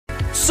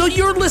So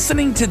you're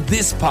listening to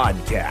this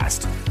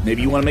podcast.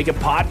 Maybe you want to make a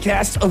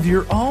podcast of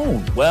your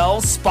own.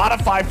 Well,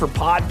 Spotify for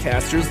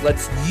Podcasters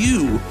lets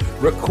you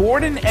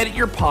record and edit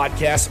your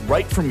podcast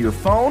right from your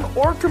phone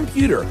or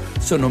computer.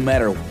 So no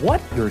matter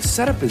what your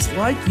setup is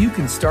like, you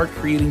can start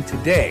creating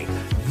today.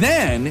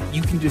 Then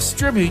you can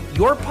distribute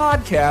your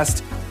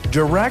podcast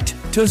direct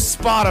to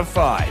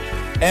Spotify.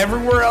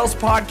 Everywhere else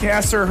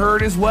podcasts are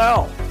heard as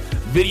well.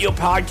 Video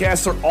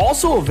podcasts are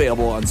also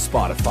available on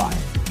Spotify.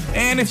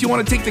 And if you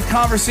want to take the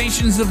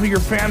conversations of your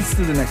fans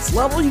to the next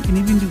level, you can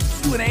even do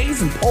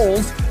Q&As and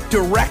polls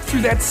direct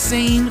through that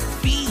same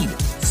feed.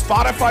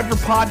 Spotify for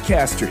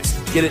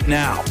Podcasters. Get it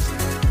now.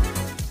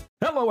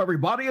 Hello,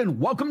 everybody, and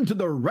welcome to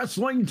the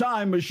Wrestling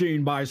Time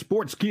Machine by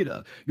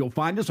Sportskeeda. You'll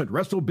find us at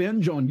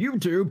WrestleBinge on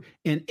YouTube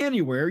and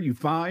anywhere you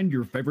find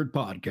your favorite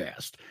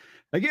podcast.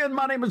 Again,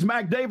 my name is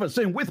Mac Davis,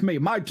 and with me,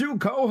 my two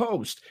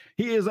co-hosts.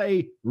 He is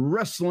a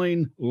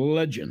wrestling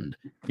legend.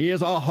 He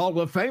is a Hall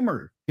of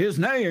Famer. His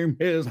name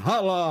is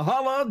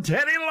Holla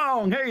Teddy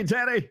Long. Hey,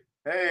 Teddy.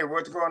 Hey,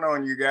 what's going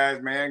on, you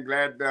guys, man?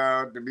 Glad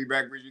to be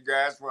back with you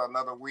guys for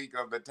another week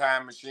of the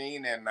Time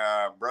Machine. And,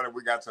 brother,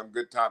 we got some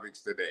good topics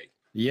today.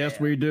 Yes,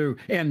 we do.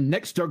 And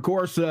next, of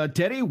course,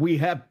 Teddy, we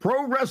have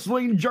pro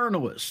wrestling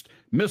journalist,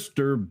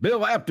 Mr.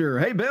 Bill Apter.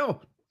 Hey,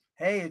 Bill.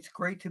 Hey, it's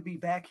great to be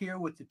back here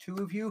with the two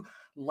of you.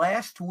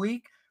 Last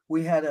week,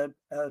 we had a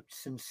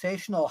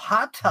sensational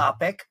hot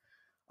topic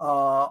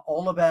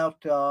all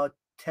about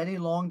Teddy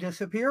Long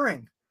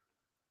disappearing.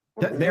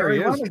 There he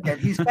is. Again.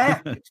 He's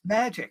back. It's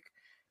magic.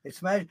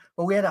 It's magic.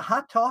 But we had a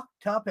hot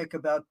topic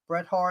about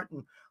Bret Hart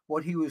and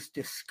what he was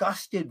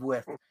disgusted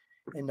with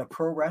in the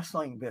pro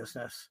wrestling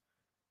business.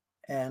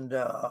 And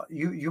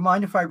you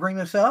mind if I bring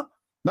this up?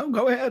 No,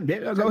 go ahead.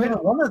 Yeah, go ahead.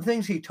 One of the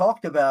things he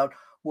talked about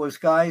was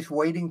guys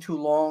waiting too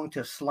long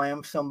to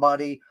slam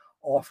somebody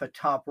off a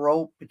top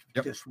rope,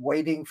 just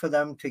waiting for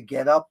them to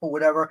get up or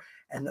whatever,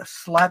 and the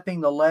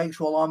slapping the legs.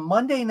 Well, on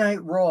Monday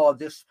Night Raw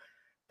this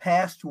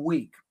past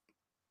week,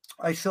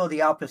 I saw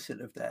the opposite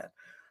of that.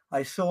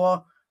 I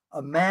saw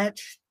a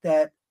match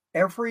that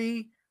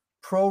every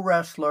pro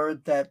wrestler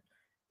that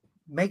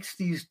makes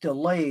these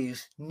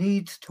delays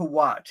needs to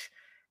watch.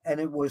 And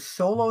it was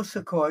Solo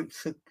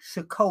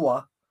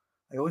Sikoa.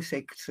 I always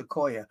say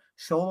Sequoia.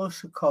 Solo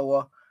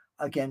Sikoa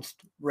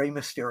against Rey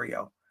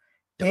Mysterio.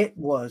 It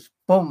was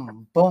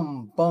boom,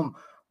 boom, boom.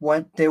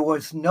 When there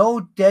was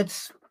no dead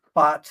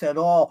spots at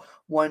all.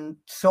 When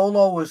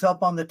Solo was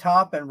up on the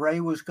top and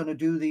Rey was going to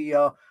do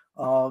the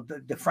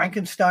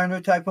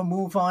Frankensteiner type of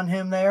move on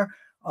him there,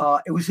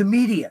 it was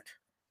immediate.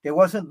 There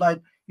wasn't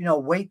like,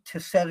 wait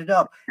to set it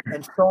up.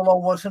 And Solo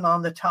wasn't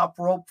on the top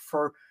rope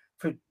for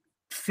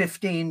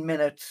 15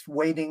 minutes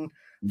waiting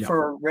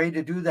for Rey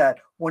to do that.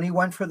 When he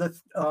went for the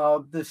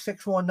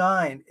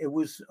 619, it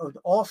was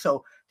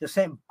also the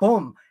same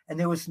boom, and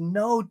there was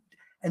no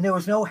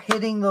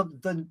hitting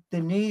the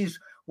knees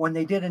when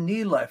they did a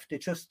knee lift.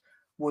 It just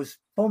was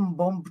boom,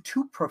 boom,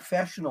 two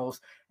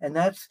professionals. And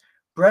that's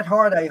Bret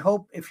Hart. I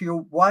hope if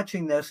you're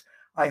watching this,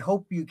 I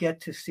hope you get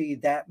to see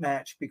that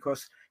match,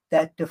 because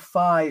that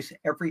defies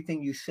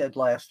everything you said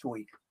last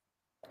week.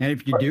 And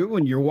if you do,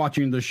 and you're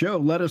watching the show,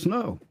 let us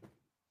know.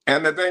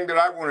 And the thing that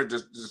I wanted to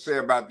say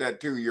about that,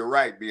 too, you're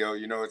right, Bill.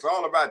 It's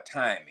all about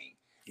timing.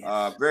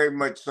 Yes. Very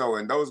much so.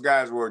 And those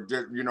guys were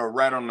just,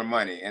 right on the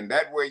money. And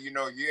that way, you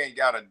ain't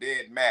got a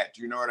dead match.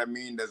 You know what I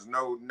mean? There's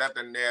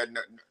nothing there.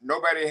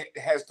 Nobody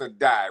has to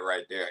die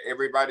right there.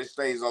 Everybody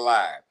stays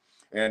alive.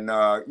 And,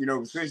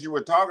 since you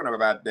were talking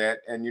about that,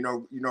 and,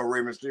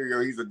 Rey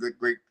Mysterio, he's a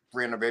great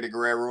friend of Eddie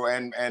Guerrero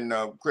and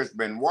Chris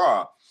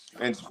Benoit.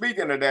 And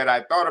speaking of that,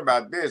 I thought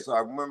about this. I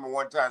remember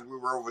one time we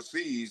were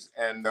overseas,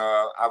 and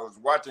I was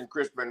watching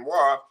Chris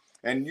Benoit,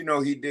 and,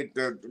 he did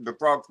the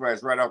frog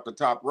splash right off the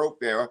top rope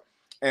there.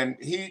 And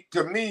he,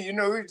 to me,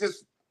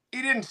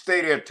 he didn't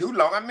stay there too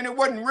long. I mean, it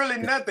wasn't really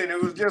nothing.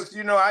 It was just,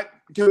 I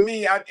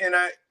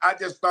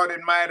just thought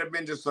it might have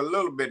been just a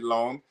little bit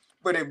long,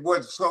 but it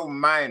was so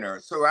minor.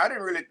 So I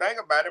didn't really think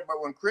about it.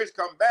 But when Chris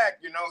come back,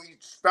 he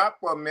stopped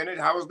for a minute.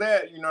 How was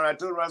that? And I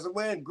told him, I said,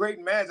 well, great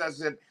match. I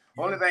said,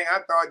 only thing I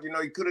thought,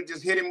 he could have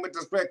just hit him with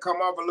the split, come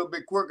off a little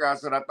bit quicker. I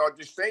said, I thought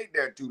you stayed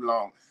there too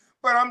long.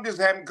 But I'm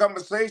just having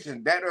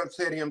conversation. That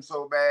upset him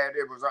so bad.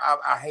 It was,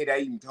 I hate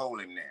I even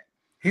told him that.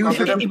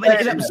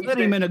 It upset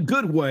him in a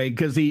good way,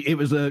 because it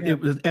was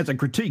as a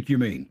critique, you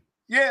mean?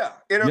 Yeah,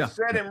 it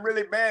upset him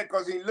really bad,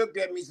 because he looked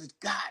at me and says,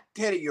 God,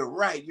 Teddy, you're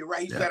right.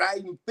 He said, I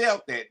even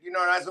felt that. And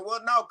I said, well,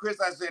 no, Chris,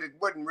 I said, it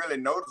wasn't really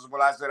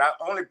noticeable. I said,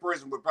 the only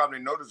person would probably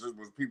notice it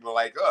was people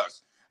like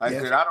us. I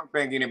said, I don't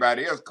think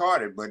anybody else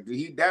caught it, but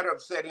that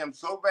upset him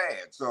so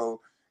bad.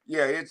 So,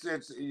 yeah,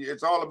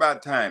 it's all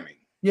about timing.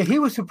 Yeah, he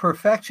was a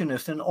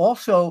perfectionist. And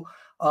also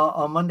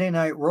on Monday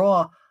Night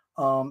Raw,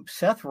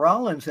 Seth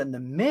Rollins and The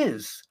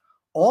Miz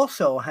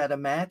also had a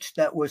match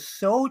that was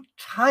so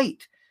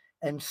tight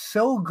and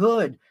so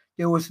good.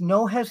 There was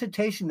no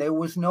hesitation. There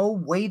was no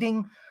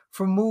waiting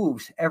for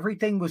moves.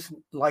 Everything was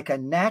like a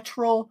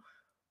natural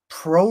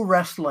pro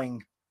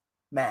wrestling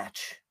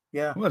match.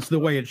 Yeah. Well, that's the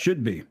way it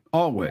should be,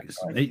 always.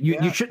 Right.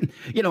 You shouldn't,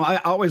 I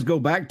always go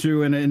back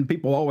to, and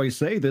people always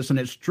say this, and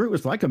it's true,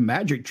 it's like a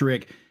magic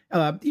trick.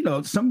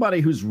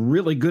 Somebody who's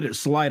really good at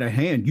sleight of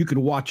hand, you could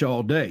watch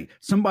all day.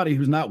 Somebody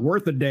who's not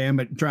worth a damn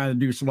at trying to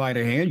do sleight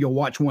of hand, you'll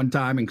watch one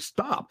time and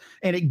stop.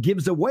 And it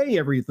gives away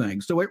everything.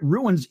 So it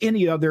ruins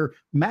any other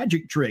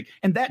magic trick.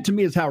 And that, to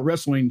me, is how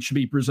wrestling should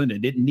be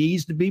presented. It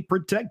needs to be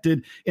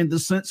protected in the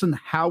sense in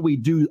how we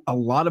do a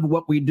lot of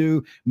what we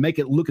do, make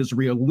it look as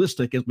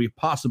realistic as we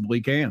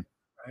possibly can.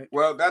 Right.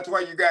 Well, that's why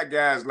you got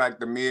guys like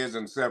The Miz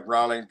and Seth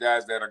Rollins,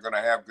 guys that are going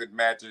to have good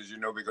matches,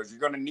 because you're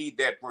going to need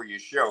that for your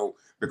show,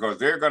 because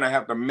they're going to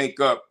have to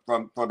make up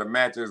for the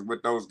matches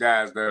with those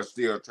guys that are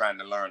still trying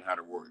to learn how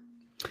to work.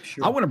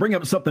 Sure. I want to bring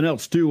up something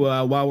else, too,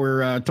 while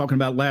we're talking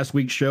about last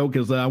week's show,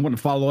 because I want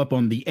to follow up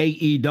on the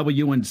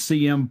AEW and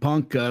CM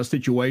Punk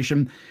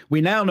situation.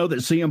 We now know that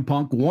CM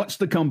Punk wants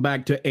to come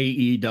back to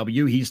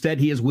AEW. He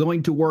said he is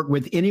willing to work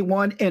with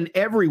anyone and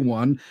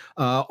everyone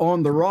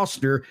on the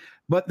roster.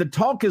 But the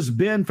talk has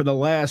been for the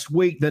last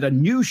week that a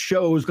new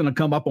show is going to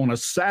come up on a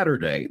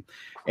Saturday,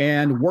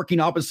 and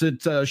working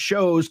opposite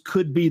shows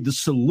could be the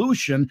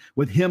solution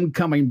with him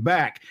coming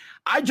back.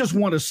 I just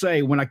want to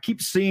say, when I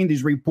keep seeing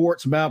these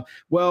reports about,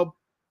 well,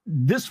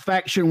 this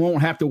faction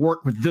won't have to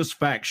work with this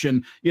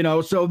faction,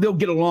 so they'll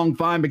get along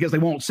fine because they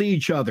won't see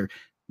each other.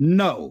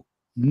 No,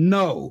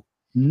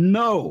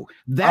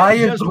 that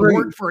doesn't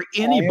work for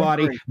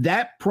anybody.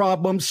 That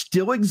problem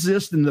still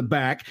exists in the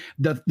back.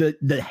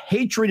 The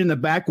hatred in the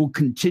back will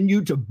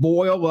continue to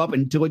boil up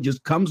until it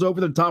just comes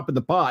over the top of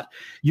the pot.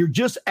 You're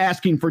just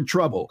asking for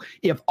trouble.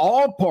 If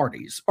all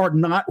parties are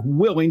not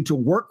willing to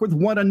work with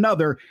one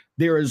another,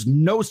 there is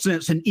no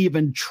sense in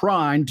even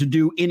trying to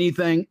do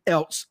anything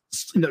else.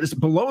 It's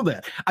below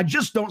that. I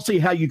just don't see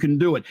how you can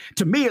do it.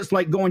 To me, it's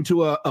like going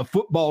to a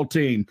football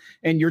team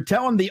and you're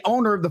telling the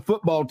owner of the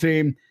football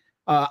team,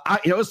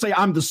 let's say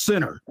I'm the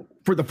center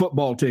for the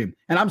football team,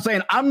 and I'm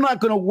saying I'm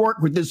not going to work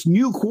with this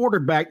new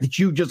quarterback that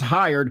you just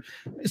hired.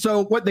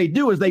 So what they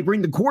do is they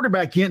bring the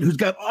quarterback in who's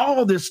got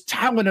all this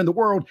talent in the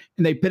world,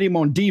 and they put him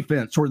on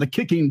defense or the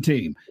kicking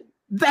team.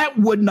 That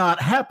would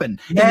not happen.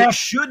 Yeah. And it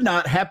should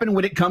not happen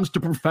when it comes to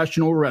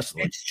professional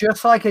wrestling. It's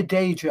just like a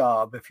day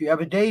job. If you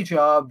have a day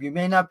job, you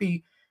may not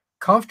be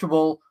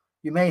comfortable.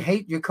 You may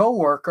hate your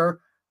coworker,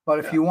 but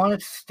if you want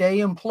to stay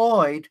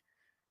employed,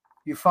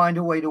 you find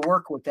a way to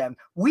work with them.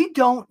 We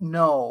don't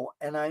know,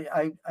 and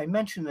I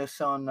mentioned this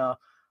on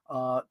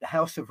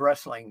House of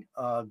Wrestling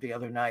the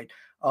other night.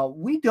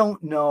 We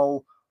don't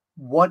know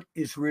what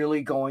is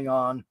really going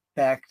on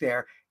back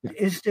there. Yeah.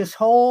 Is this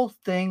whole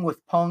thing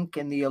with Punk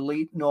and the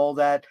Elite and all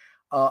that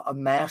a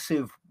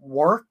massive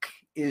work?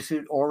 Is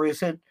it, or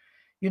is it,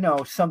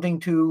 something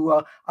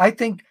to? I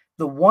think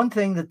the one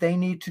thing that they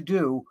need to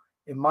do,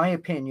 in my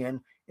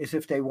opinion, is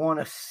if they want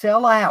to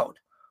sell out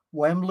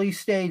Wembley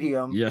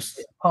Stadium, yes,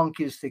 Punk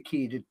is the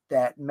key to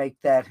that, make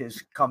that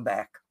his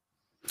comeback.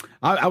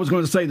 I was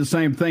going to say the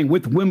same thing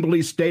with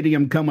Wembley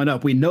Stadium coming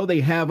up. We know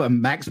they have a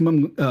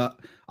maximum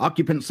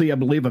occupancy, I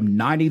believe, of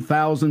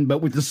 90,000, but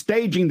with the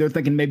staging, they're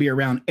thinking maybe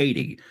around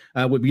 80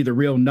 would be the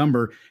real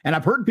number. And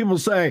I've heard people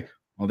say,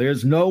 well,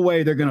 there's no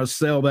way they're going to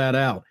sell that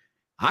out.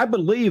 I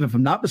believe, if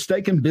I'm not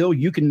mistaken, Bill,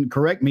 you can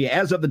correct me,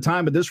 as of the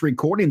time of this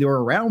recording, there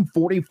were around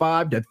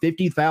 45 to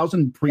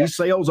 50,000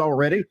 pre-sales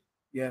already.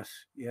 Yes.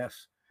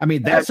 I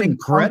mean, that's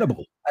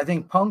incredible. I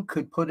think Punk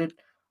could put it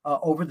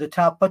over the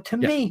top. But to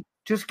me,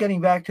 just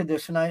getting back to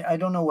this, and I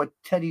don't know what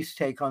Teddy's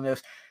take on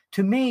this.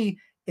 To me,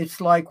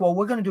 it's like, well,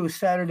 we're going to do a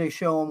Saturday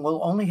show and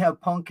we'll only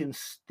have Punk and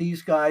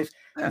these guys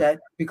that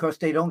because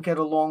they don't get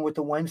along with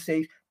the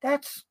Wednesdays.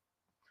 That's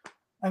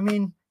a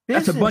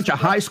bunch of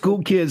high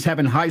school kids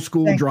having high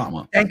school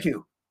drama. Thank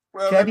you.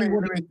 Well, Teddy,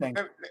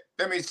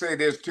 let me say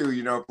this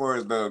too, for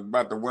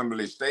about the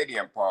Wembley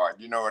Stadium part,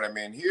 you know what I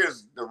mean?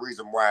 Here's the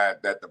reason why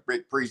that the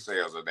big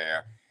pre-sales are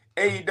there.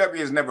 AEW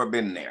has never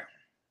been there.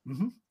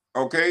 Mm-hmm.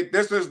 Okay,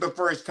 this is the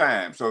first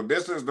time. So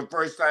this is the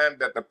first time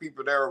that the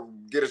people there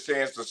get a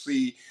chance to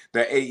see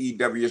the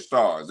AEW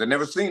stars. They've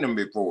never seen them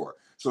before.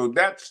 So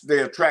that's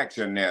the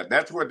attraction there.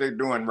 That's what they're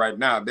doing right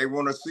now. They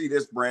want to see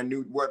this brand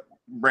new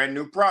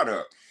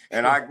product.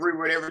 And I agree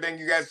with everything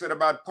you guys said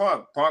about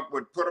Punk. Punk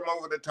would put them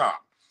over the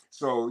top.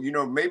 So,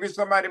 maybe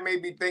somebody may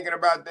be thinking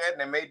about that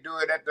and they may do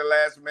it at the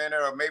last minute,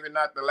 or maybe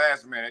not the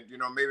last minute,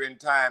 maybe in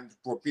time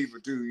for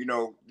people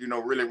to,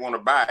 really want to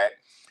buy it.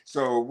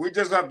 So we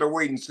just have to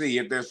wait and see.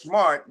 If they're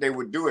smart, they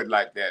would do it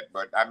like that.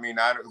 But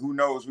who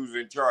knows who's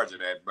in charge of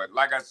that? But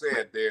like I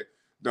said,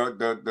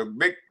 the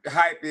big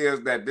hype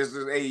is that this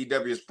is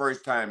AEW's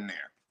first time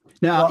there.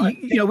 Now,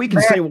 we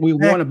can say what we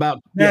want about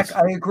Mac, yes.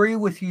 I agree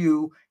with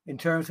you in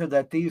terms of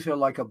that. These are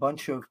like a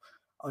bunch of,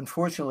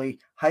 unfortunately,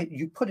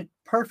 you put it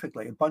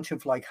perfectly, a bunch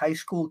of like high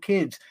school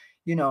kids,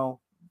 it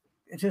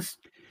just.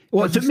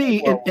 Well, to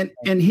me,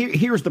 and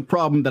here's the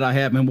problem that I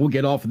have, and we'll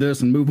get off of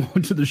this and move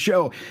on to the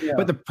show. Yeah.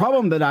 But the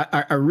problem that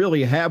I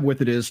really have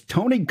with it is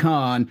Tony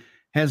Khan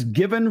has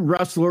given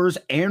wrestlers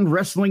and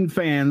wrestling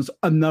fans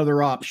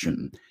another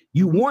option.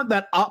 You want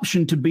that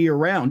option to be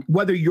around,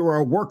 whether you're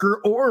a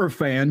worker or a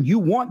fan, you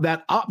want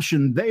that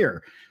option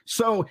there.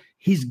 So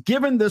he's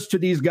given this to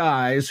these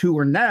guys who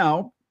are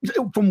now,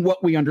 from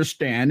what we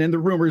understand and the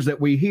rumors that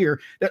we hear,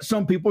 that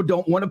some people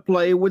don't want to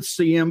play with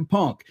CM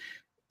Punk.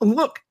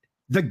 Look,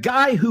 the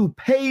guy who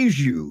pays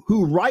you,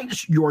 who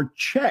writes your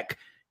check,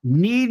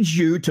 needs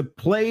you to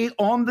play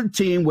on the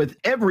team with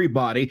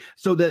everybody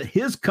so that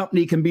his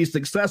company can be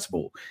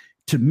successful.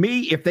 To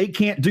me, if they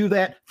can't do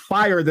that,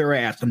 fire their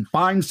ass and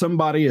find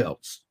somebody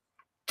else.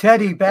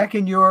 Teddy, back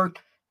in your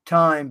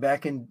time,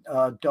 back in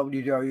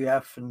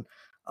WWF and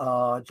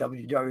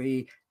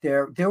WWE,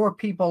 there were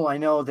people I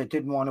know that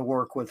didn't want to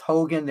work with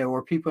Hogan. There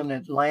were people in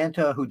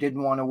Atlanta who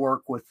didn't want to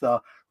work with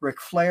Ric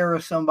Flair or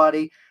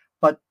somebody,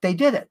 but they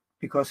did it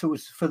because it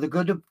was for the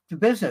good of the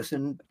business.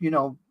 And,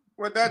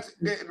 Well,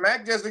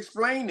 Mac just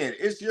explained it.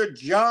 It's your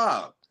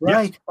job.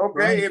 Right. Okay.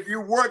 Right. If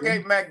you work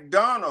at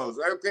McDonald's,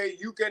 okay,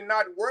 you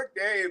cannot work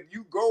there. If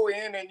you go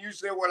in and you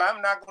say, well,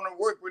 I'm not going to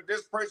work with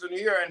this person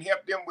here and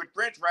help them with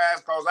French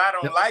fries because I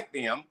don't like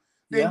them,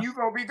 then you're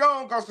going to be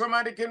gone because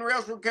somebody can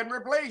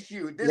replace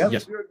you. This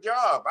is your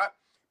job.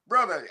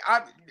 Brother,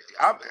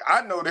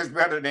 I know this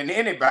better than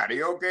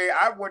anybody, okay?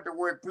 I went to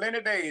work plenty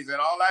of days,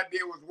 and all I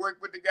did was work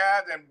with the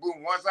guys, and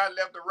boom, once I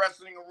left the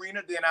wrestling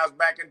arena, then I was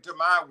back into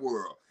my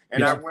world.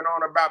 And I went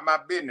on about my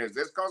business.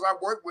 It's because I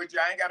work with you.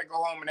 I ain't got to go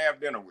home and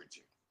have dinner with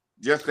you.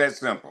 Just that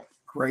simple.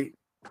 Great.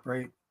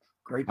 All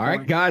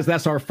right, guys,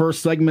 that's our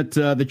first segment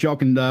that y'all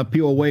can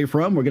peel away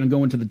from. We're going to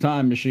go into the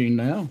time machine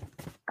now.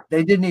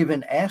 They didn't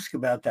even ask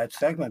about that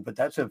segment, but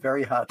that's a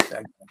very hot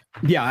segment.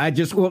 Yeah,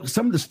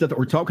 some of the stuff that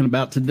we're talking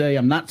about today,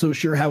 I'm not so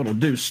sure how it'll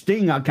do.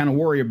 Sting, I kind of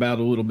worry about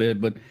a little bit,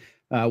 but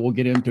we'll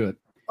get into it.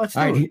 Let's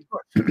do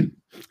it.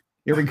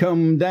 Here we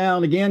come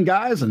down again,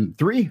 guys, in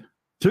 3,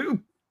 2.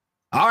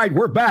 All right,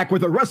 we're back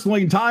with the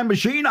Wrestling Time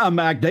Machine. I'm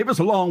Mac Davis,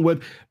 along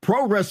with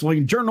pro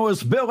wrestling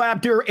journalist Bill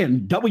Apter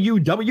and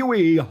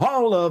WWE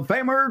Hall of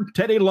Famer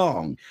Teddy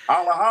Long.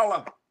 Holla,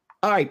 holla.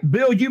 All right,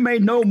 Bill, you may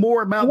know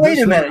more about Wait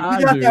this a minute. than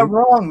You got that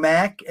wrong,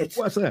 Mac. It's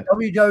What's that?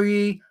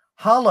 WWE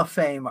Hall of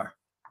Famer.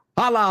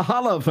 Hall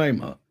of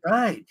Famer.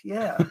 Right,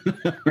 yeah.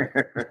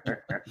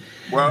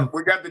 Well,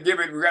 we got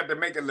to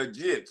make it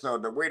legit. So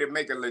the way to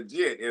make it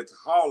legit, it's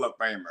Hall of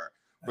Famer.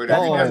 But if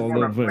you just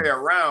want to play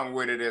around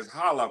with it, it's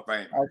Hall of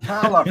Fame.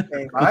 Hall of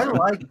Fame. I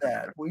like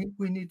that. We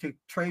need to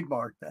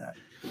trademark that.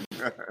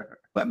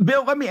 But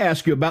Bill, let me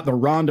ask you about the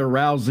Ronda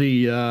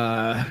Rousey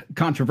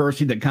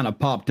controversy that kind of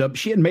popped up.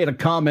 She had made a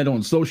comment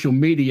on social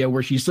media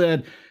where she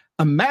said,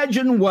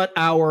 imagine what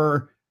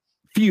our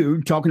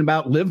feud, talking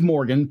about Liv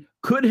Morgan,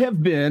 could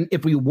have been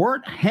if we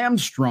weren't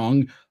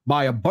hamstrung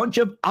by a bunch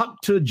of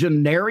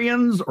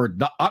octogenarians or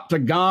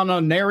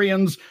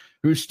octagonarians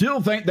who still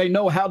think they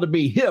know how to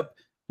be hip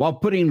while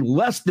putting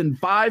less than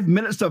 5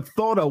 minutes of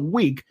thought a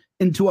week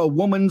into a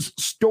woman's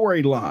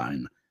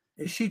storyline.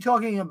 Is she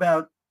talking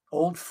about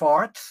old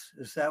farts?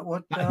 Is that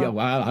what I don't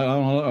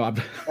know.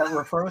 that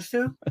refers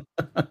to?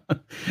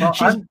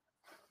 Well,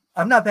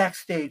 I'm not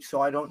backstage,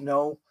 so I don't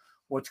know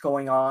what's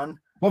going on.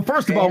 Well,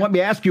 first of all, let me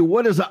ask you,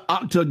 what is an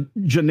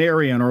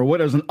octogenarian or what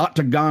is an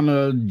octagon?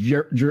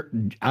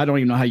 I don't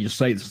even know how you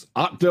say this.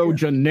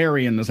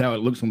 Octogenarian is how it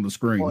looks on the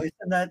screen. Well,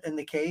 isn't that in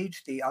the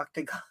cage, the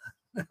octagon?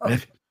 No.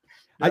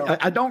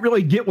 I don't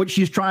really get what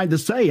she's trying to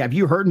say. Have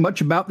you heard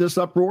much about this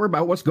uproar,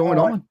 about what's going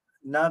on?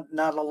 Not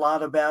a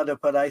lot about it,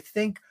 but I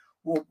think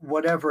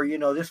whatever,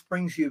 this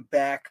brings you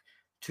back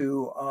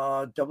to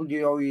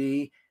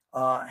WWE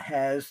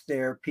has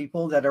their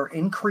people that are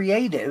in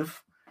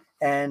creative,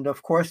 and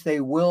of course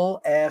they will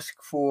ask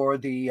for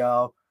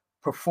the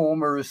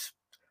performers'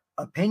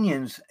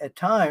 opinions at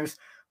times,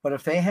 but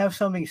if they have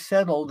something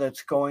settled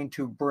that's going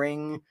to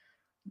bring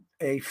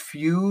a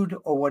feud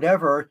or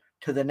whatever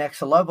to the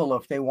next level,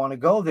 if they want to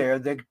go there,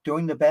 they're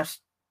doing the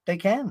best they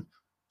can.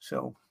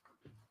 So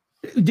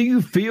do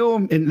you feel,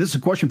 and this is a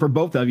question for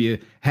both of you,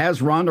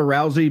 has Ronda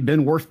Rousey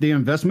been worth the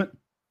investment?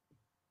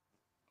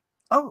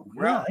 Oh,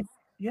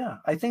 yeah,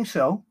 I think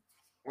so.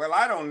 Well,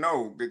 I don't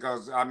know,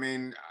 because I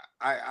mean,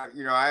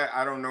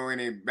 I don't know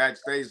any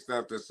backstage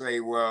stuff to say,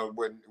 well,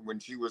 when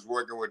she was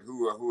working with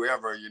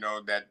whoever,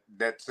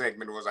 that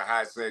segment was a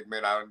high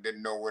segment. I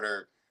didn't know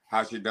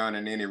how she done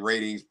in any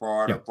ratings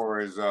part, as far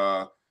as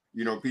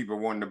people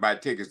wanting to buy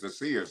tickets to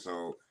see her.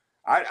 So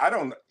I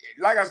don't,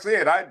 like I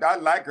said, I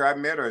like her. I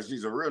met her.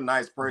 She's a real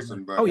nice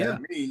person, but to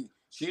me,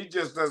 she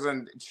just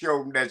doesn't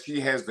show that she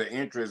has the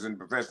interest in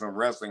professional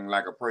wrestling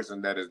like a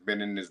person that has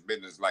been in this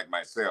business like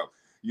myself.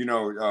 You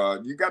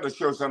got to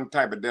show some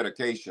type of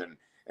dedication.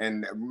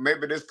 And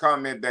maybe this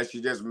comment that she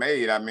just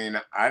made, I mean,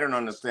 I don't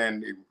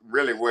understand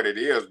really what it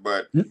is,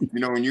 but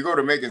when you go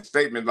to making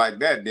statements like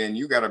that, then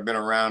you got to been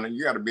around and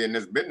you got to be in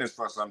this business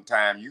for some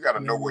time. You got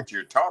to know what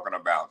you're talking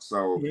about.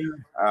 So,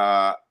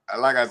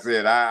 like I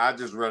said, I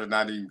just rather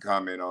not even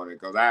comment on it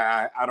because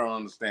I don't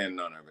understand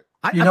none of it.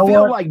 I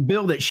feel like,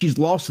 Bill, that she's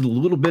lost a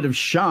little bit of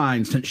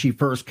shine since she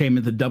first came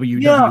into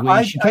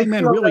WWE. She came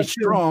in really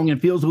strong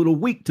and feels a little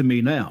weak to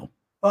me now.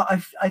 Well,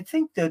 I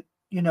think that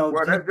Well,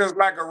 that's just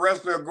like a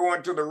wrestler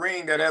going to the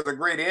ring that has a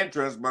great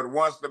entrance, but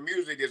once the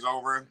music is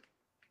over,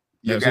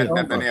 you got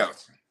nothing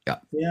else.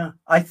 Yeah.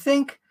 I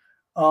think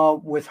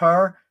with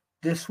her,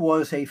 this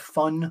was a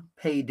fun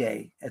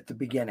payday at the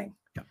beginning.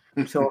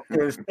 Yeah. So if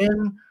there's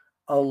been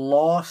a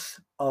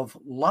loss of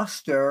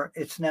luster,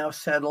 it's now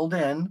settled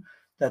in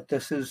that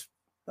this is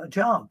a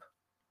job.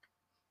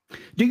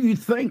 Do you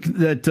think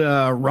that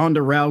Ronda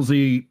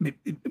Rousey,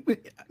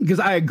 because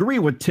I agree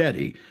with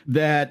Teddy,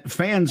 that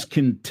fans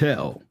can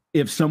tell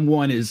if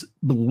someone is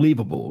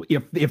believable,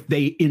 if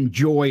they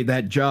enjoy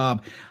that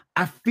job.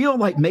 I feel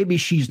like maybe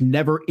she's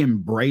never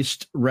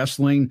embraced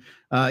wrestling,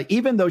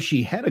 even though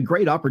she had a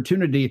great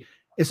opportunity.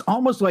 It's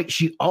almost like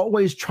she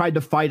always tried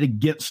to fight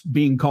against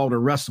being called a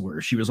wrestler.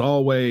 She was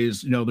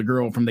always, the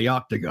girl from the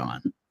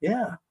octagon.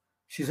 Yeah,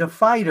 she's a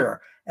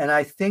fighter. And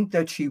I think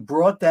that she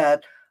brought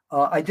that.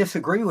 I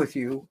disagree with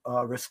you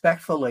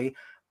respectfully,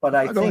 but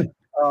I think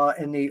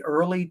in the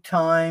early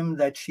time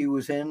that she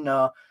was in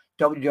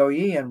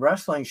WWE and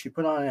wrestling, she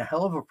put on a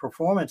hell of a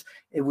performance.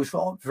 It was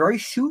all very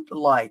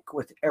shoot-like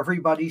with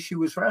everybody she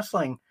was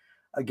wrestling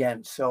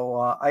against. So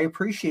I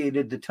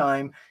appreciated the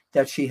time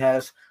that she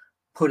has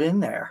put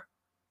in there.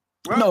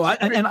 Well,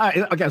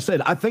 like I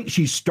said, I think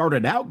she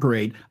started out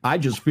great. I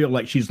just feel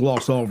like she's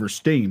lost all of her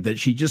steam, that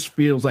she just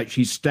feels like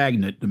she's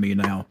stagnant to me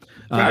now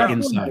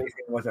inside.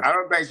 I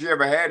don't think she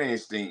ever had any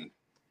steam.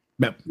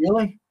 Yep.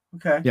 Really?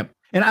 Okay. Yep.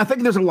 And I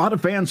think there's a lot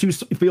of fans who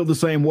feel the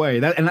same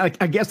way.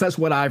 I guess that's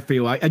what I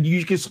feel.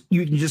 You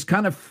can just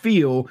kind of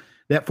feel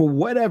that for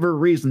whatever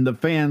reason, the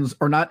fans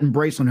are not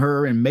embracing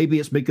her. And maybe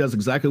it's because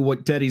exactly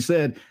what Teddy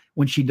said,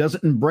 when she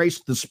doesn't embrace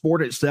the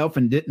sport itself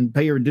and didn't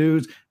pay her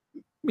dues,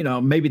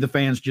 maybe the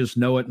fans just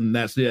know it and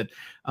that's it.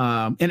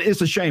 And it's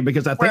a shame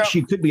because I think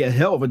she could be a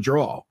hell of a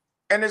draw.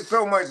 And it's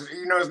so much,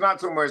 it's not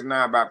so much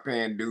now about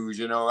paying dues,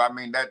 I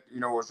mean, that,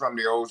 was from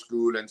the old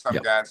school and some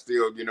guys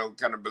still,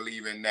 kind of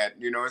believe in that,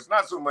 it's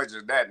not so much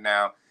as that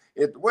now.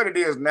 What it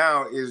is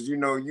now is,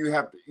 you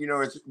have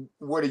to, it's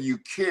what do you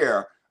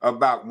care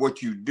about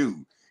what you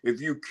do? If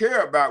you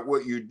care about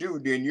what you do,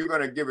 then you're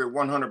going to give it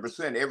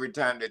 100% every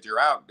time that you're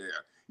out there.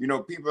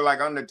 People like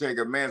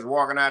Undertaker, man's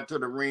walking out to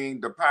the ring,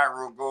 the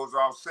pyro goes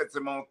off, sets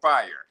him on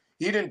fire.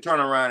 He didn't turn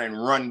around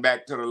and run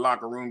back to the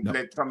locker room,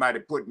 let somebody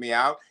put me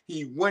out.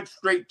 He went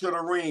straight to the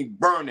ring,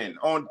 burning,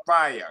 on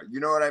fire. You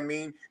know what I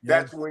mean? Yeah.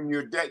 That's when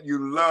you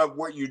love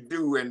what you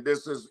do. And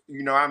this is,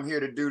 I'm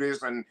here to do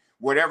this. And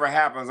whatever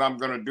happens, I'm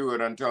going to do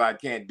it until I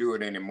can't do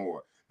it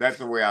anymore. That's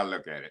the way I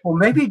look at it. Well,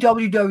 maybe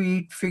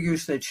WWE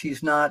figures that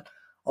she's not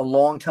a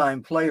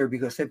long-time player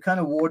because they've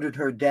kind of watered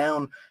her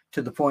down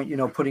to the point,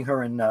 putting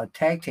her in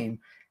tag team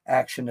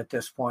action at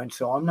this point.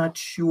 So I'm not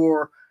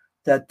sure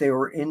that they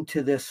were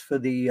into this for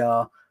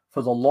the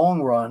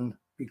long run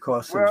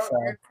because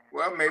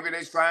well, maybe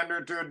they signed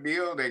her to a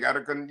deal. They got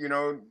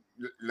to,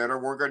 let her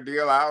work a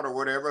deal out or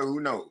whatever. Who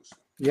knows?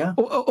 Yeah.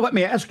 Well, let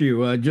me ask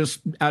you, just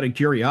out of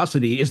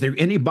curiosity, is there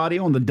anybody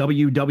on the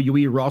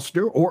WWE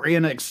roster or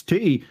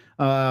NXT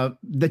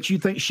that you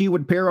think she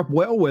would pair up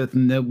well with,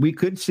 and that we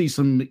could see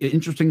some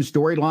interesting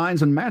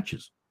storylines and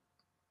matches?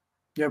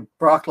 Yeah,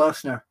 Brock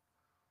Lesnar.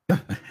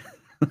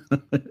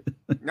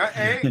 Now,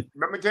 hey,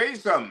 let me tell you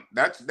something.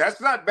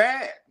 That's not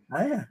bad.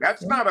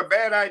 That's not a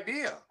bad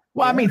idea.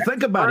 Well, I mean,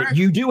 think about it.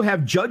 You do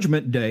have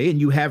Judgment Day, and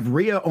you have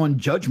Rhea on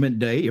Judgment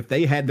Day. If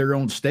they had their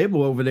own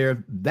stable over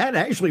there, that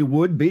actually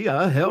would be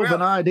a hell of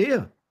an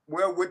idea.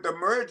 Well, with the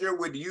merger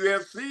with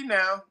UFC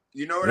now,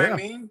 you know what I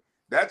mean?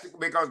 That's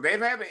because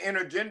they've had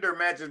intergender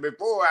matches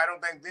before. I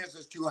don't think Vince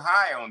is too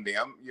high on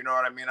them. You know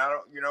what I mean? I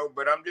don't,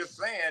 but I'm just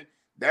saying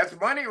that's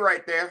money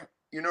right there.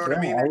 You know what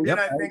I mean? And then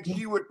I think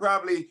she would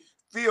probably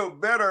feel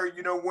better,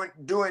 when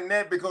doing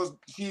that because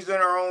she's in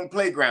her own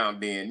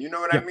playground then. You know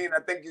what I mean? I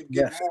think you'd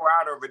get more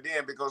out of it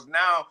then because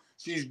now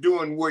she's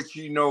doing what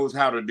she knows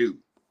how to do.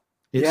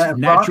 It's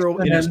natural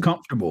and it's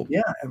comfortable.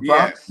 Yeah, and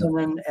boxing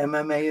and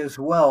MMA as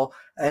well.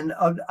 And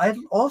I'd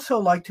also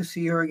like to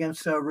see her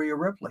against Rhea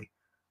Ripley.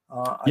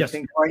 I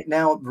think right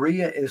now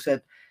Rhea is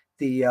at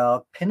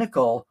the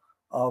pinnacle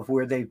of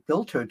where they've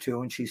built her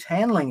to, and she's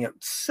handling it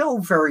so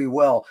very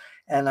well.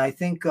 And I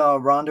think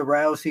Ronda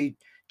Rousey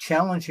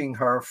challenging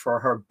her for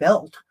her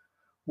belt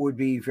would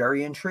be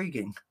very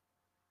intriguing.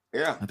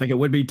 Yeah, I think it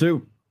would be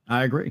too.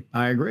 I agree.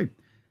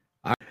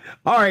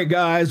 All right,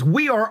 guys,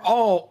 we are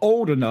all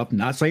old enough,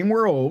 not saying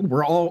we're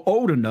all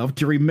old enough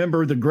to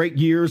remember the great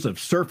years of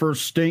Surfer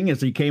Sting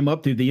as he came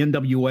up through the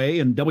NWA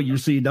and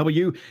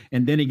WCW,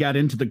 and then he got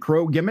into the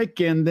Crow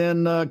gimmick, and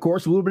then, of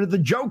course, a little bit of the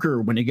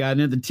Joker when he got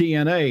into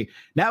TNA.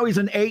 Now he's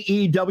in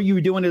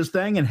AEW doing his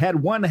thing and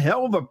had one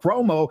hell of a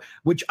promo,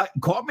 which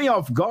caught me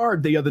off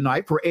guard the other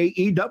night for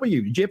AEW.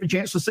 Did you have a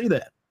chance to see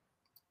that?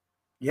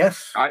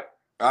 Yes.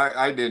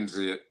 I didn't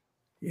see it.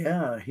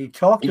 Yeah, he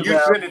talked about... You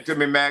sent it to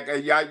me, Mac.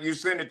 You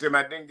sent it to me.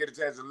 I didn't get a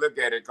chance to look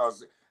at it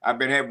because I've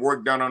been having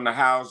work done on the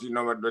house.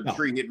 The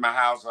tree hit my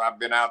house, so I've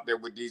been out there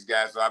with these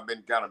guys, so I've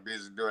been kind of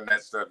busy doing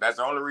that stuff. That's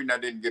the only reason I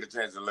didn't get a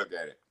chance to look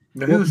at it.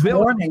 He was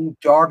warning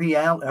Darby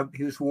Allin.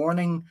 He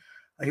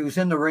was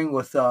in the ring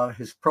with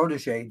his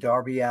protege,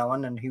 Darby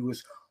Allin, and he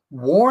was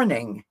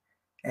warning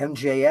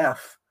MJF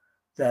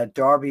that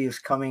Darby is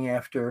coming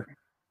after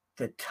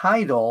the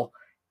title,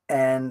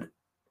 and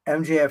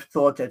MJF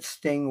thought that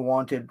Sting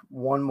wanted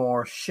one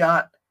more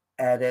shot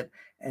at it,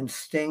 and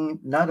Sting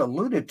not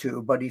alluded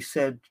to, but he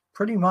said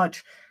pretty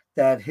much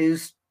that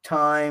his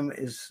time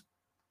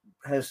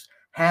has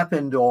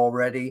happened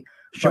already.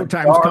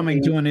 Showtime's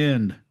coming to an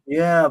end.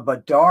 Yeah,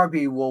 but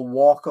Darby will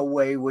walk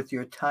away with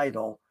your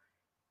title,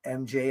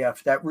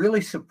 MJF. That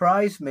really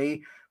surprised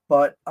me,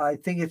 but I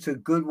think it's a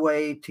good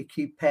way to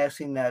keep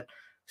passing that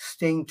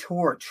Sting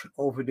torch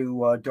over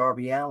to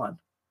Darby Allin.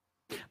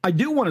 I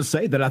do want to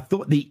say that I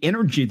thought the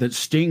energy that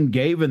Sting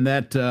gave in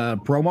that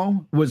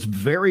promo was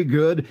very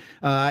good.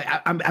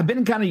 I've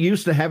been kind of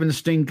used to having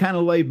Sting kind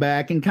of laid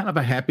back and kind of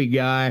a happy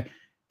guy.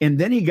 And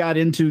then he got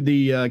into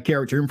the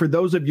character. And for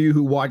those of you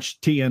who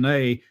watched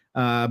TNA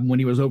when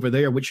he was over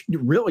there, which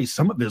really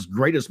some of his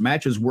greatest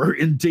matches were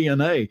in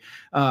TNA.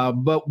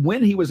 But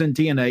when he was in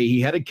TNA,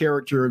 he had a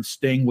character of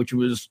Sting, which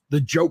was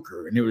the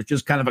Joker. And it was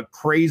just kind of a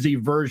crazy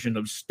version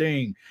of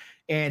Sting.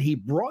 And he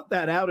brought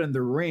that out in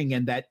the ring,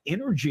 and that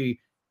energy,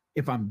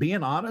 if I'm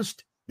being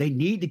honest, they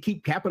need to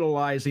keep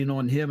capitalizing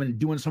on him and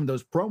doing some of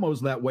those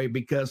promos that way,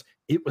 because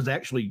it was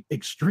actually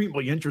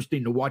extremely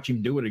interesting to watch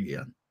him do it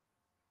again.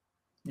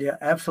 Yeah,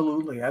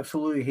 absolutely.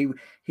 Absolutely.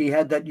 He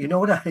had that,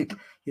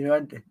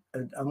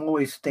 I'm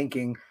always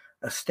thinking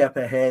a step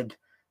ahead,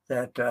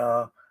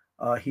 that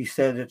he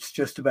said it's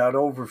just about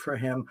over for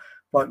him.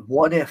 But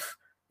what if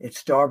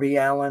it's Darby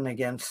Allin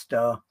against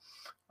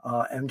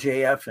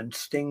MJF, and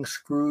Sting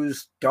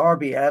screws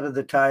Darby out of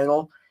the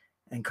title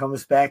and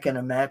comes back in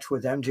a match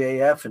with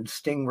MJF, and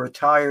Sting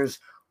retires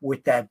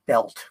with that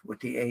belt, with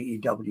the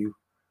AEW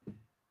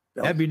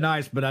belt. That'd be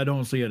nice, but I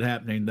don't see it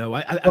happening, though.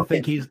 I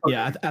think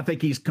I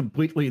think he's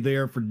completely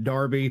there for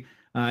Darby.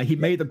 He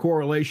made the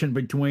correlation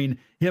between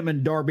him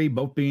and Darby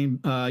both being,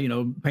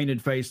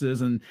 painted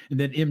faces, and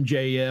then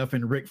MJF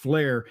and Ric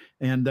Flair,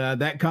 and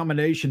that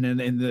combination and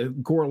the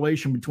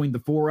correlation between the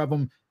four of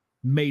them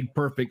made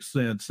perfect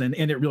sense, and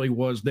it really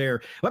was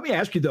there. Let me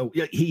ask you, though,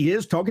 he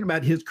is talking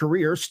about his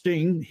career,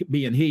 Sting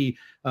being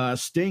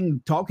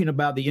Sting talking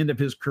about the end of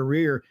his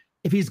career.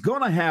 If he's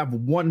going to have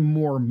one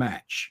more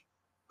match,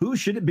 who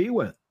should it be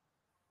with?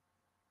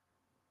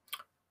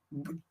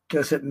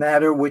 Does it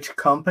matter which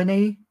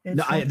company?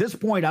 No, at this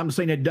point, I'm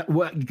saying it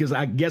because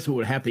I guess it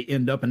would have to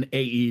end up in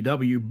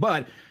AEW,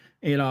 but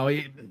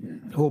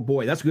oh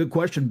boy, that's a good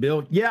question,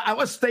 Bill. Yeah, I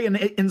was staying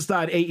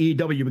inside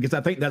AEW because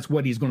I think that's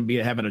what he's going to be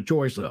having a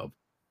choice of.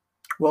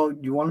 Well,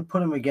 you want to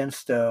put him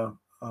against a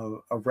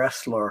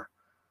wrestler,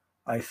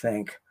 I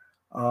think.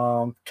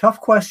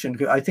 Tough question.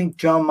 I think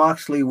Jon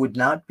Moxley would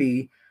not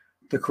be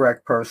the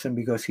correct person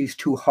because he's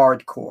too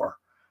hardcore.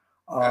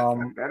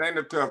 That ain't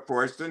a tough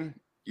question.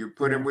 You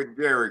put him with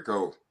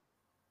Jericho.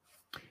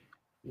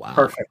 Wow.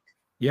 Perfect.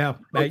 Yeah,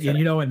 okay.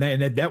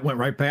 And that went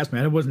right past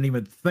me. I wasn't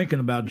even thinking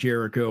about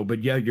Jericho,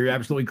 but yeah, you're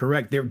absolutely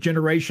correct. There are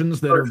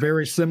generations that are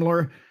very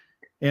similar.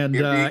 And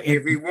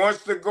if he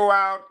wants to go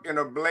out in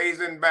a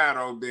blazing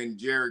battle, then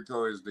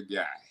Jericho is the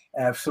guy.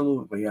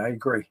 Absolutely, I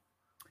agree.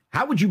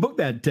 How would you book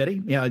that,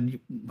 Teddy? Yeah,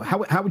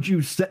 how would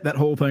you set that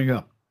whole thing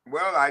up?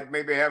 Well, I'd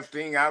maybe have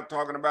Sting out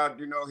talking about,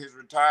 his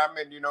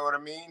retirement, you know what I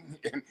mean?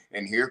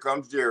 And here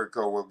comes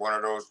Jericho with one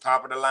of those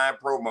top of the line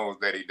promos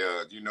that he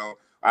does,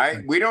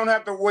 We don't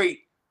have to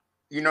wait.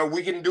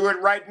 We can do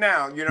it right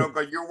now,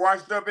 because you're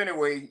washed up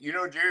anyway.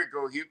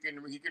 Jericho, he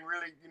can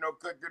really,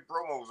 cut good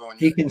promos on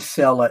you. He can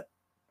sell it.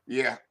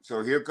 Yeah.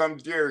 So here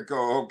comes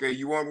Jericho. Okay,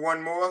 you want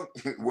one more?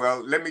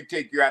 Well, let me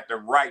take you out the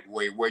right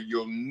way where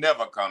you'll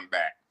never come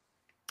back.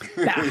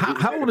 Now,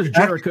 how old is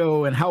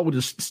Jericho and how old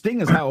is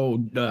Sting? Is how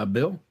old,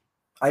 Bill?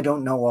 I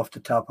don't know off the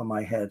top of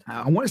my head.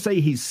 I want to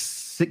say he's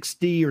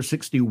 60 or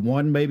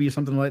 61, maybe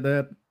something like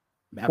that.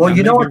 Well,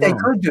 you know what they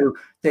could do?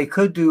 They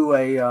could do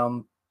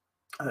a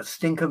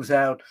Sting comes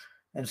out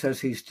and says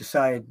he's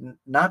decided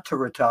not to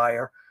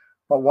retire,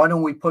 but why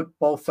don't we put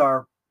both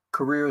our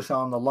careers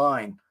on the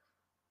line?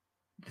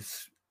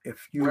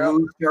 If you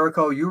lose,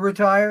 Jericho, you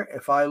retire.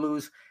 If I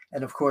lose,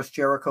 and of course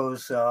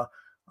Jericho's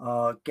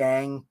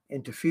gang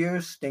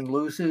interferes, Sting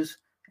loses,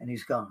 and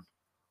he's gone.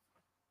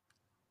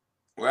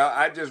 Well,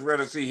 I'd just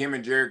rather see him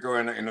and Jericho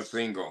in a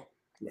single.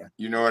 Yeah.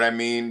 You know what I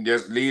mean?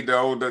 Just leave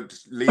the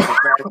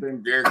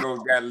fashion. Jericho's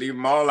got to leave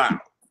them all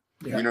out.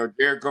 Yeah.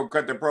 Jericho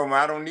cut the promo.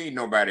 I don't need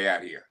nobody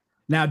out here.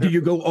 Now, do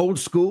you go old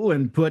school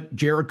and put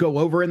Jericho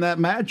over in that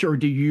match, or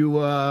do you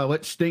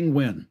let Sting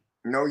win?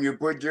 No, you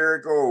put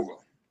Jericho over.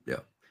 Yeah.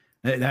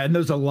 And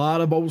there's a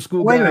lot of old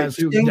school guys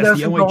who that's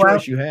the only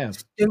choice you have.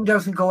 Sting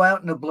doesn't go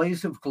out in a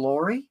blaze of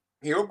glory?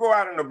 He'll go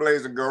out in a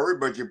blaze of glory,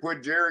 but you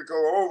put Jericho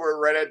over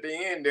right at the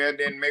end there,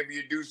 then maybe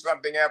you do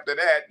something after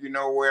that,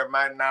 where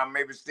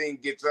maybe Sting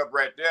gets up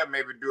right there,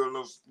 maybe do a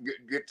little,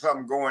 get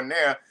something going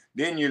there,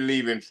 then you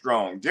leave him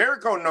strong.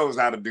 Jericho knows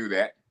how to do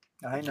that.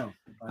 I know.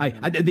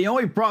 The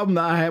only problem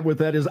that I have with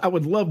that is I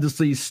would love to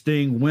see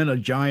Sting win a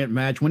giant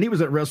match. When he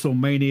was at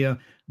WrestleMania,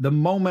 the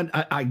moment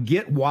I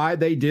get why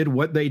they did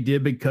what they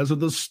did because of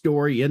the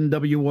story,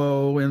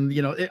 NWO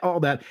and, all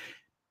that.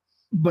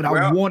 but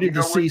I wanted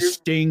to see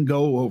Sting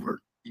go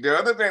over. The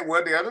other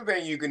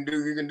thing you can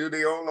do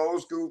the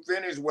old school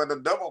finish with a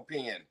double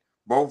pin.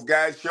 Both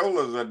guys'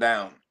 shoulders are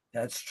down.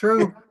 That's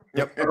true.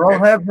 Yep. Earl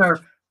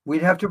Hebner.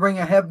 We'd have to bring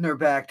a Hebner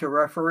back to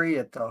referee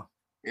it, though.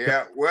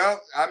 Yeah,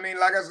 well, I mean,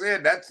 like I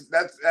said,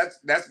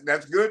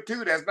 that's good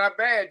too. That's not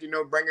bad,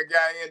 bring a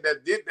guy in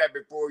that did that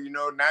before,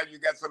 now you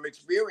got some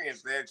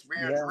experience there,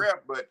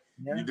 rep, but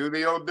you do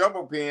the old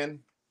double pin.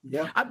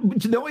 Yeah.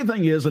 The only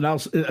thing is, and I'll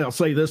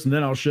say this and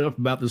then I'll shut up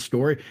about this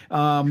story.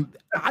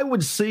 I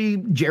would see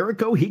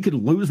Jericho, he could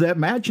lose that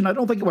match, and I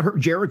don't think it would hurt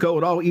Jericho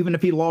at all, even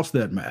if he lost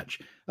that match.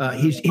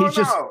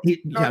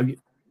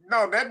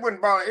 No, that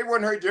wouldn't bother. It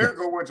wouldn't hurt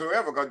Jericho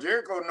whatsoever, because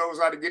Jericho knows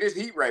how to get his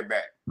heat right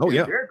back. Oh,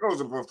 yeah.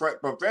 Jericho's a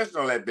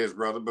professional at this,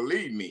 brother.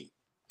 Believe me.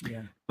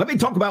 Yeah. Let me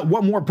talk about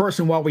one more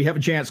person while we have a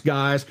chance,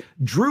 guys.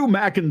 Drew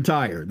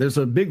McIntyre. There's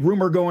a big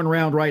rumor going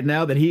around right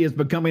now that he is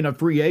becoming a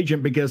free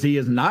agent because he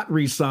is not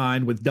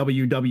re-signed with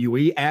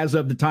WWE as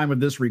of the time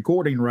of this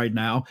recording right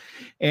now.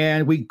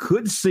 And we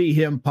could see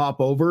him pop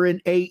over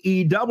in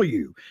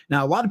AEW.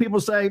 Now, a lot of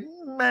people say,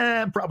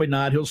 probably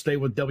not. He'll stay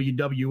with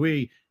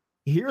WWE.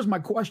 Here's my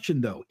question,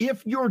 though.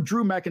 If you're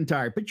Drew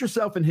McIntyre, put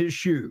yourself in his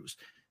shoes,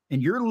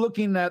 and you're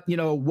looking at,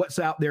 what's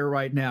out there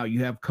right now.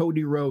 You have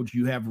Cody Rhodes,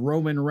 you have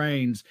Roman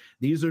Reigns.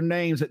 These are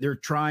names that they're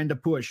trying to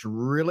push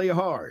really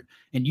hard.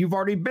 And you've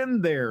already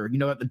been there,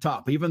 at the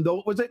top. Even though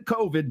it was at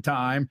COVID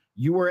time,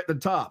 you were at the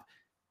top.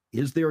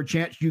 Is there a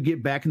chance you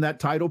get back in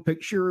that title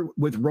picture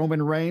with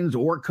Roman Reigns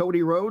or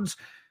Cody Rhodes?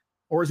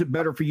 Or is it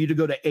better for you to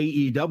go to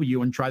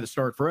AEW and try to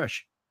start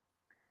fresh?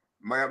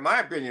 My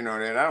opinion on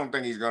that, I don't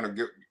think he's going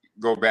to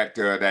go back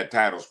to that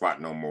title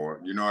spot no more.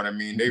 You know what I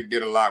mean? They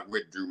did a lot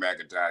with Drew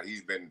McIntyre.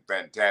 He's been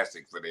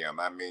fantastic for them.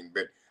 I mean,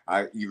 but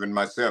I even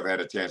myself had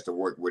a chance to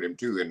work with him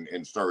too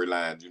in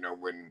storylines,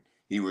 when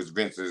he was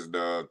Vince's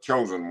the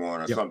chosen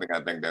one or something.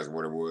 I think that's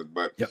what it was.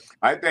 But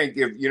I think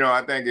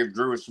if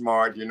Drew is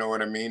smart, you know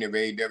what I mean? If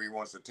AEW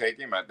wants to take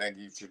him, I think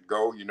he should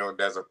go.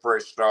 There's a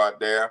fresh start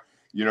there.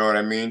 You know what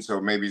I mean?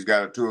 So maybe he's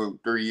got a 2 or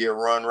 3 year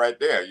run right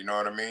there. You know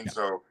what I mean?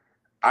 So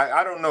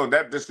I don't know.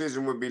 That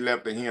decision would be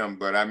left to him.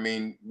 But, I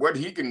mean, what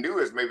he can do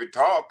is maybe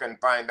talk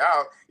and find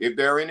out if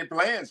there are any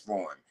plans for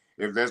him.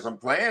 If there's some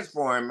plans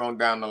for him on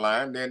down the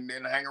line, then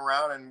hang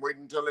around and wait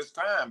until it's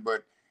time.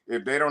 But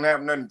if they don't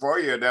have nothing for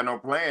you, there are no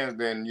plans,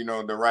 then,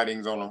 the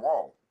writing's on the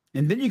wall.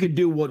 And then you could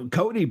do what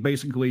Cody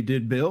basically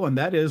did, Bill, and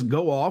that is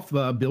go off,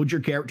 build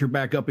your character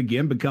back up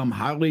again, become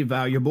highly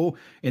valuable,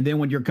 and then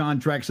when your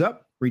contract's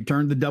up,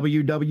 return to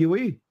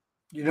WWE.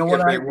 You know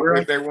what?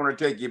 If they want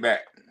to take you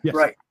back. Yes.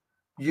 Right.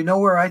 You know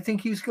where I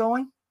think he's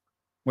going?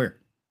 Where?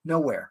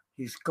 Nowhere.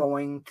 He's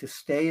going to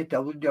stay at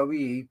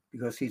WWE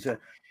because he's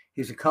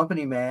a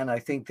company man. I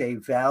think they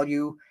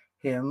value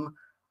him.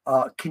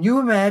 Can you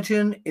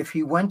imagine if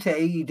he went to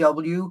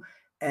AEW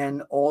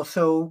and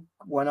also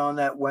went on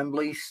that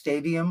Wembley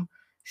Stadium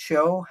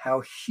show?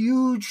 How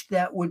huge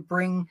that would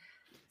bring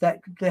that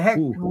the heck.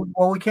 Ooh.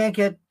 Well, we can't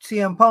get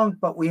CM Punk,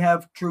 but we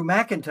have Drew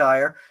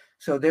McIntyre.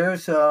 So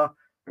there's your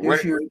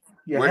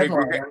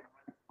headline.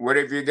 What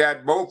if you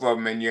got both of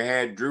them and you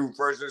had Drew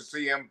versus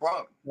CM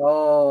Punk?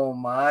 Oh,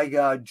 my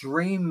God.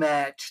 Dream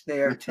match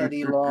there,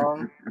 Teddy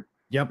Long.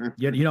 Yep.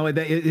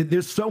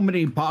 There's so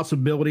many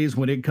possibilities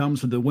when it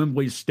comes to the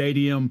Wembley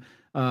Stadium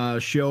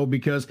show,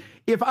 because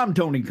if I'm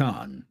Tony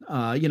Khan,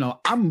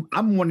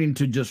 I'm wanting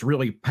to just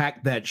really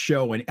pack that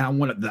show, and I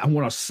want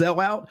to sell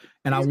out,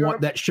 and I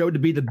want that show to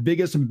be the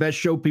biggest and best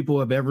show people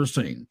have ever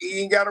seen.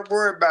 He ain't got to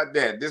worry about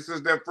that. This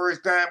is their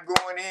first time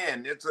going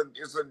in. It's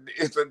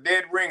a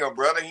dead ringer,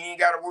 brother. He ain't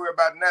got to worry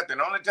about nothing.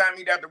 Only time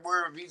he'd have to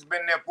worry if he's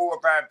been there 4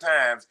 or 5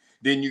 times,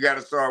 then you got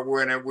to start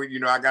worrying.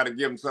 I got to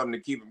give him something to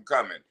keep him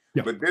coming.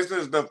 Yep. But this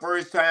is the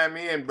first time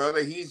in,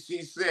 brother. He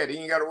said he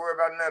ain't got to worry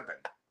about nothing.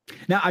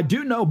 Now, I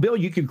do know, Bill,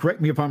 you can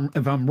correct me if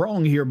I'm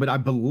wrong here, but I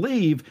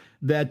believe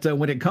that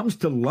when it comes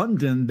to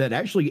London, that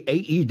actually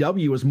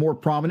AEW is more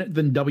prominent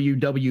than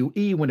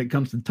WWE when it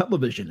comes to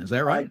television. Is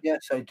that right?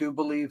 Yes, I do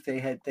believe they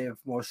have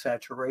more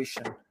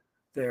saturation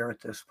there at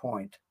this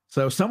point.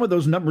 So some of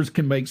those numbers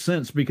can make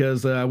sense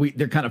because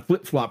they're kind of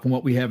flip-flop from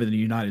what we have in the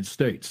United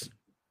States.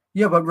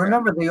 Yeah, but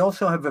remember, they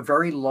also have a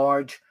very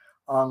large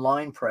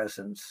online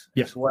presence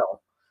as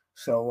well.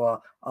 So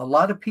a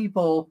lot of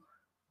people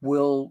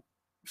will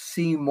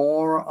see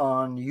more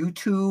on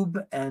YouTube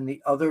and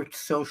the other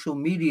social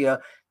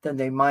media than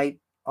they might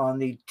on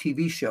the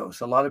TV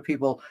shows. A lot of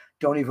people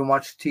don't even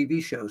watch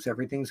TV shows.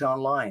 Everything's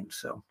online.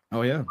 So.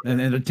 Oh yeah. And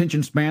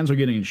attention spans are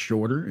getting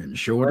shorter and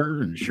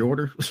shorter and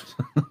shorter.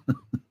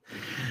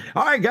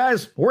 All right,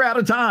 guys, we're out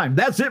of time.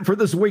 That's it for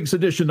this week's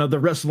edition of the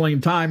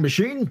Wrestling Time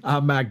Machine.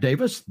 I'm Mac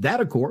Davis. That,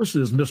 of course,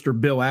 is Mr.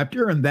 Bill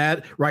Apter, and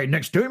that right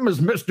next to him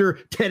is Mr.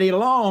 Teddy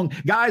Long.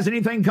 Guys,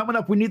 anything coming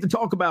up we need to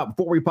talk about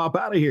before we pop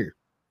out of here?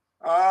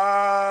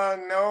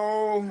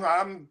 No,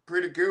 I'm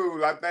pretty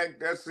cool. I think,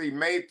 let's see,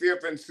 May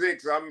 5th and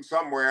 6th, I'm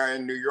somewhere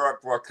in New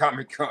York for a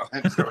Comic-Con.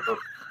 So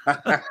I'm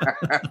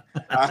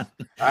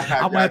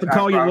gonna have to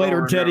call you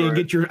later, Teddy, and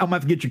I'm gonna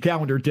have to get your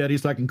calendar, Teddy,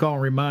 so I can call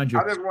and remind you.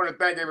 I just want to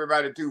thank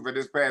everybody too for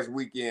this past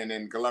weekend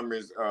in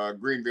Columbus,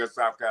 Greenville,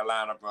 South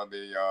Carolina, for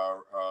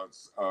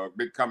the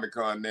big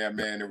Comic-Con there,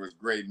 man. It was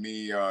great.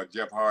 Me,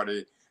 Jeff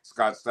Hardy,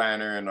 Scott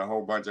Steiner, and a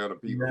whole bunch of other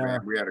people,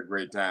 man. We had a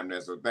great time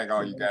there. So thank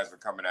all you guys for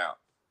coming out.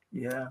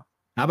 Yeah.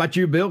 How about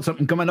you, Bill?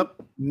 Something coming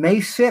up? May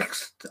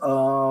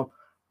 6th,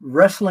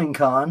 Wrestling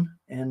Con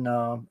in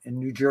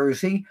New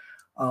Jersey.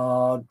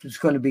 There's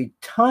going to be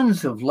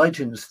tons of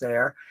legends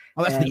there.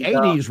 Oh, that's the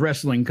 80s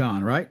Wrestling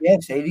Con, right?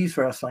 Yes, 80s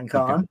Wrestling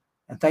Con. Okay.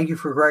 And thank you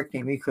for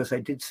correcting me because I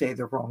did say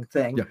the wrong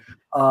thing. Yeah.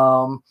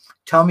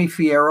 Tommy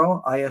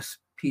Fierro,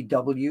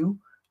 ISPW,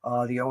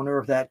 the owner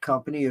of that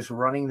company, is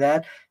running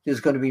that. There's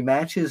going to be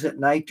matches at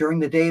night. During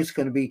the day, it's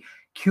going to be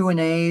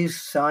Q&As,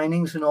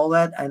 signings, and all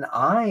that. And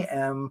I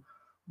am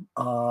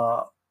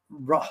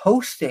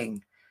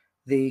hosting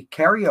the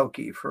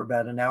karaoke for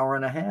about an hour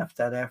and a half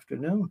that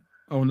afternoon.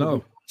 Oh,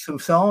 no. Some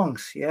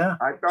songs, yeah.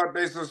 I thought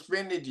they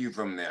suspended you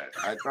from that.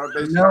 I thought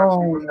they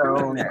no.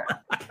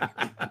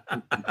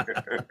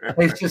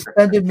 They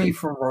suspended me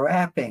from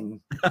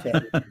rapping.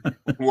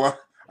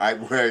 What?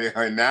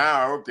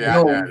 Now, okay.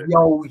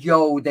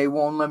 Yo, they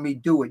won't let me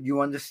do it.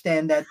 You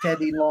understand that,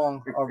 Teddy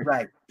Long? All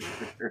right.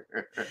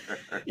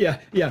 Yeah.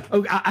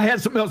 Okay, I had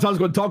something else I was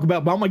going to talk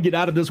about, but I'm going to get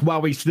out of this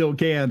while we still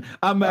can.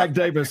 I'm Mac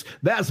Davis.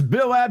 That's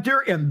Bill Apter,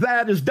 and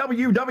that is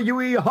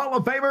WWE Hall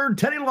of Famer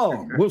Teddy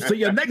Long. We'll see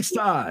you next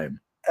time.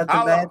 At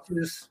the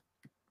matches.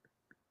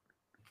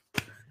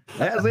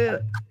 That's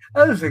it.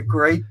 That was a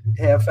great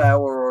half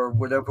hour or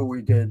whatever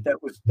we did.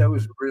 That was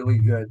really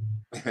good.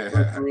 It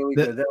was really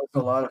good. That was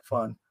a lot of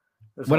fun.